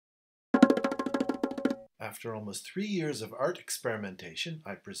After almost 3 years of art experimentation,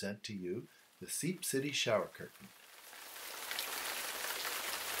 I present to you the Seep City shower curtain.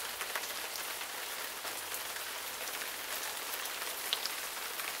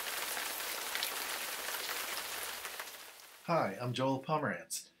 Hi, I'm Joel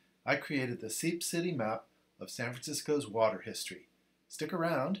Pomerantz. I created the Seep City map of San Francisco's water history. Stick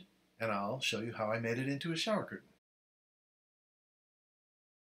around and I'll show you how I made it into a shower curtain.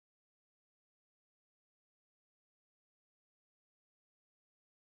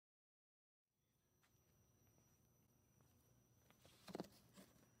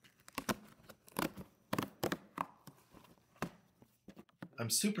 I'm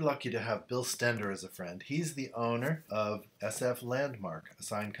super lucky to have Bill Stender as a friend. He's the owner of SF Landmark, a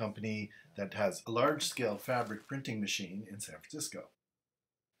sign company that has a large-scale fabric printing machine in San Francisco.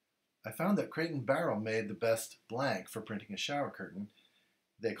 I found that Crate & Barrel made the best blank for printing a shower curtain.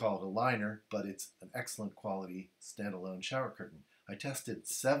 They call it a liner, but it's an excellent quality standalone shower curtain. I tested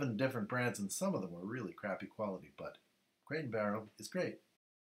 7 different brands and some of them were really crappy quality, but Crate & Barrel is great.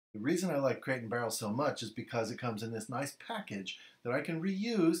 The reason I like Crate & Barrel so much is because it comes in this nice package that I can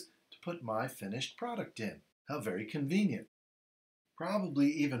reuse to put my finished product in. How very convenient.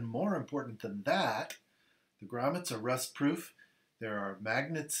 Probably even more important than that, the grommets are rust-proof. There are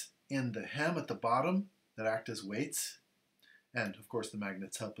magnets in the hem at the bottom that act as weights. And of course the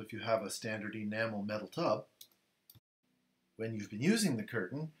magnets help if you have a standard enamel metal tub. When you've been using the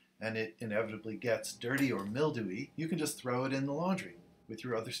curtain and it inevitably gets dirty or mildewy, you can just throw it in the laundry with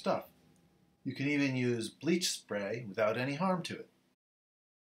your other stuff. You can even use bleach spray without any harm to it.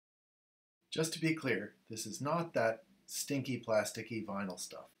 Just to be clear, this is not that stinky plasticky vinyl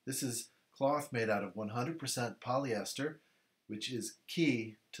stuff. This is cloth made out of 100% polyester, which is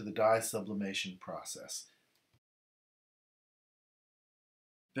key to the dye sublimation process.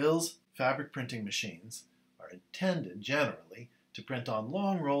 Bill's fabric printing machines are intended generally to print on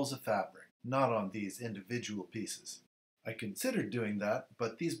long rolls of fabric, not on these individual pieces. I considered doing that,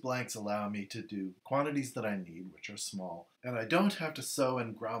 but these blanks allow me to do quantities that I need, which are small, and I don't have to sew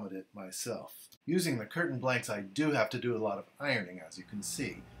and grommet it myself. Using the curtain blanks, I do have to do a lot of ironing, as you can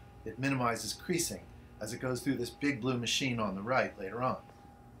see. It minimizes creasing as it goes through this big blue machine on the right later on.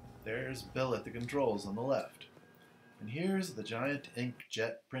 There's Bill at the controls on the left. And here's the giant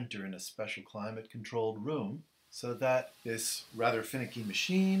inkjet printer in a special climate-controlled room so that this rather finicky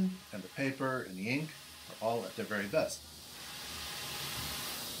machine and the paper and the ink are all at their very best.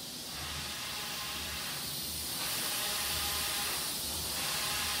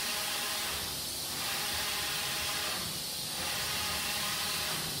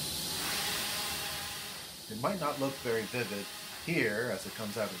 It might not look very vivid here as it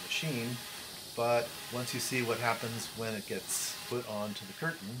comes out of the machine, but once you see what happens when it gets put onto the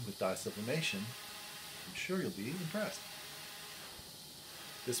curtain with dye sublimation, I'm sure you'll be impressed.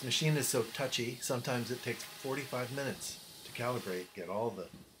 This machine is so touchy, sometimes it takes 45 minutes to calibrate, get all the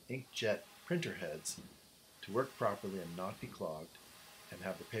inkjet printer heads to work properly and not be clogged, and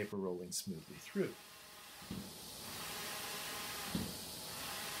have the paper rolling smoothly through.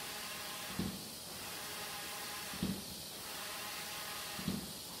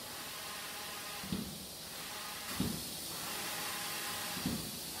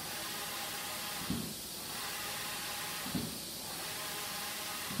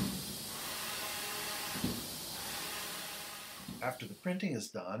 After the printing is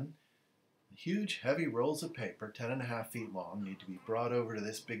done, the huge heavy rolls of paper, 10.5 feet long, need to be brought over to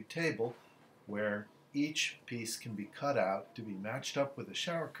this big table where each piece can be cut out to be matched up with a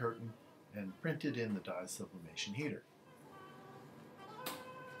shower curtain and printed in the dye sublimation heater.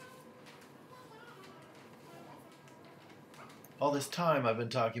 All this time I've been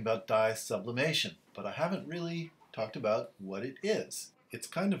talking about dye sublimation, but I haven't really talked about what it is. It's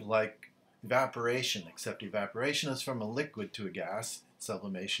kind of like evaporation, except evaporation is from a liquid to a gas,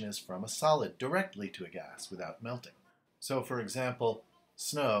 sublimation is from a solid directly to a gas without melting. So for example,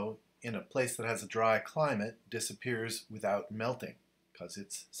 snow in a place that has a dry climate disappears without melting because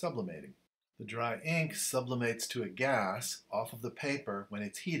it's sublimating. The dry ink sublimates to a gas off of the paper when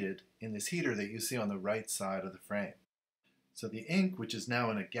it's heated in this heater that you see on the right side of the frame. So the ink, which is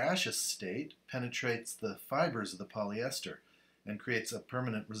now in a gaseous state, penetrates the fibers of the polyester and creates a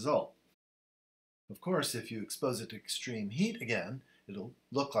permanent result. Of course, if you expose it to extreme heat again, it'll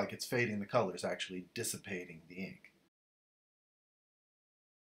look like it's fading the colors, actually dissipating the ink.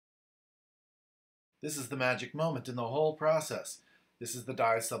 This is the magic moment in the whole process. This is the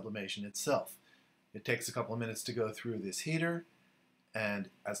dye sublimation itself. It takes a couple of minutes to go through this heater, and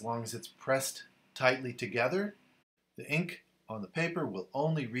as long as it's pressed tightly together, the ink on the paper will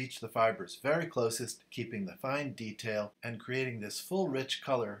only reach the fibers very closest, keeping the fine detail and creating this full rich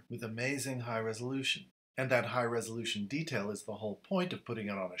color with amazing high resolution. And that high resolution detail is the whole point of putting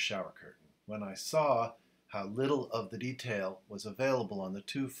it on a shower curtain. When I saw how little of the detail was available on the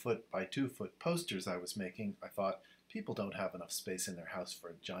 2-foot by 2-foot posters I was making, I thought, people don't have enough space in their house for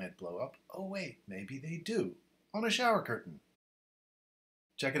a giant blow-up. Oh wait, maybe they do. On a shower curtain.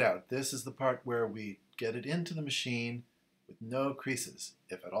 Check it out. This is the part where we get it into the machine with no creases,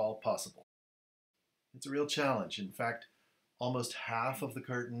 if at all possible. It's a real challenge. In fact, almost half of the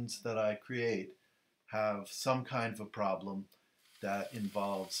curtains that I create have some kind of a problem that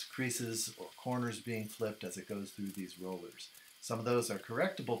involves creases or corners being flipped as it goes through these rollers. Some of those are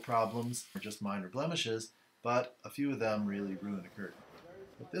correctable problems or just minor blemishes, but a few of them really ruin a curtain.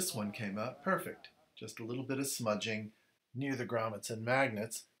 But this one came out perfect. Just a little bit of smudging near the grommets and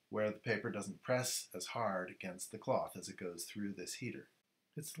magnets where the paper doesn't press as hard against the cloth as it goes through this heater.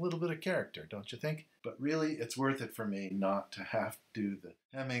 It's a little bit of character, don't you think? But really, it's worth it for me not to have to do the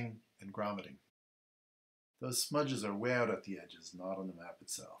hemming and grommeting. Those smudges are way out at the edges, not on the map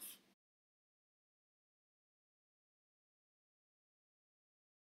itself.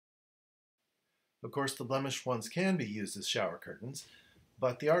 Of course, the blemished ones can be used as shower curtains,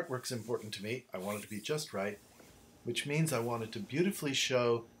 but the artwork's important to me. I want it to be just right, which means I wanted to beautifully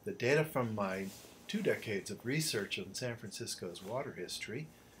show the data from my 2 decades of research on San Francisco's water history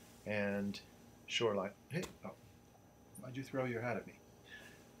and shoreline. Hey, oh, why'd you throw your hat at me?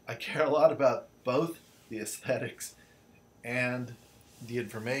 I care a lot about both the aesthetics and the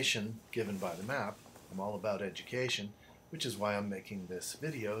information given by the map. I'm all about education, which is why I'm making this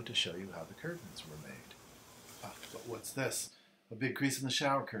video to show you how the curtains were made. Ah, but what's this? A big crease in the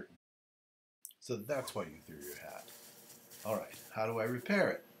shower curtain. So that's why you threw your hat. All right, how do I repair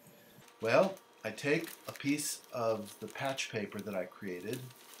it? Well, I take a piece of the patch paper that I created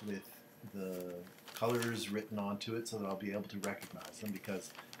with the colors written onto it so that I'll be able to recognize them,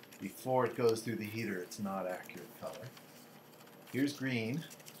 because before it goes through the heater, it's not accurate color. Here's green,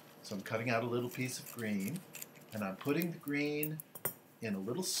 so I'm cutting out a little piece of green, and I'm putting the green in a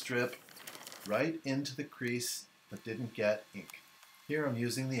little strip right into the crease that didn't get ink. Here I'm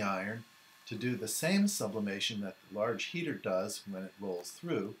using the iron to do the same sublimation that the large heater does when it rolls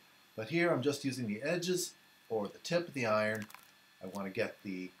through, but here I'm just using the edges or the tip of the iron. I want to get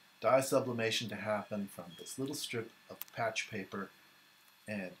the dye sublimation to happen from this little strip of patch paper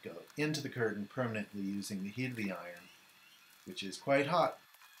and go into the curtain permanently using the heat of the iron, which is quite hot.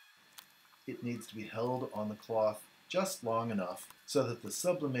 It needs to be held on the cloth just long enough so that the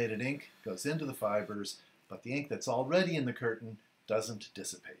sublimated ink goes into the fibers, but the ink that's already in the curtain doesn't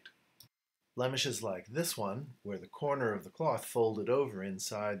dissipate. Blemishes like this one, where the corner of the cloth folded over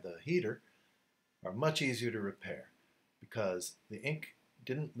inside the heater, are much easier to repair because the ink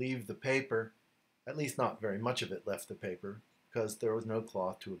didn't leave the paper, at least not very much of it left the paper, because there was no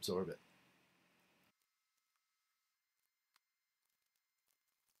cloth to absorb it.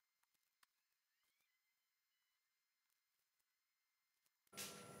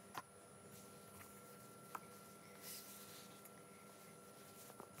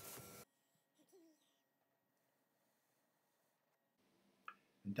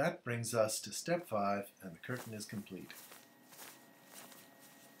 And that brings us to step 5, and the curtain is complete.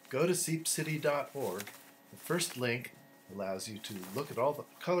 Go to seepcity.org. The first link allows you to look at all the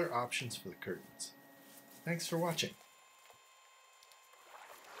color options for the curtains. Thanks for watching.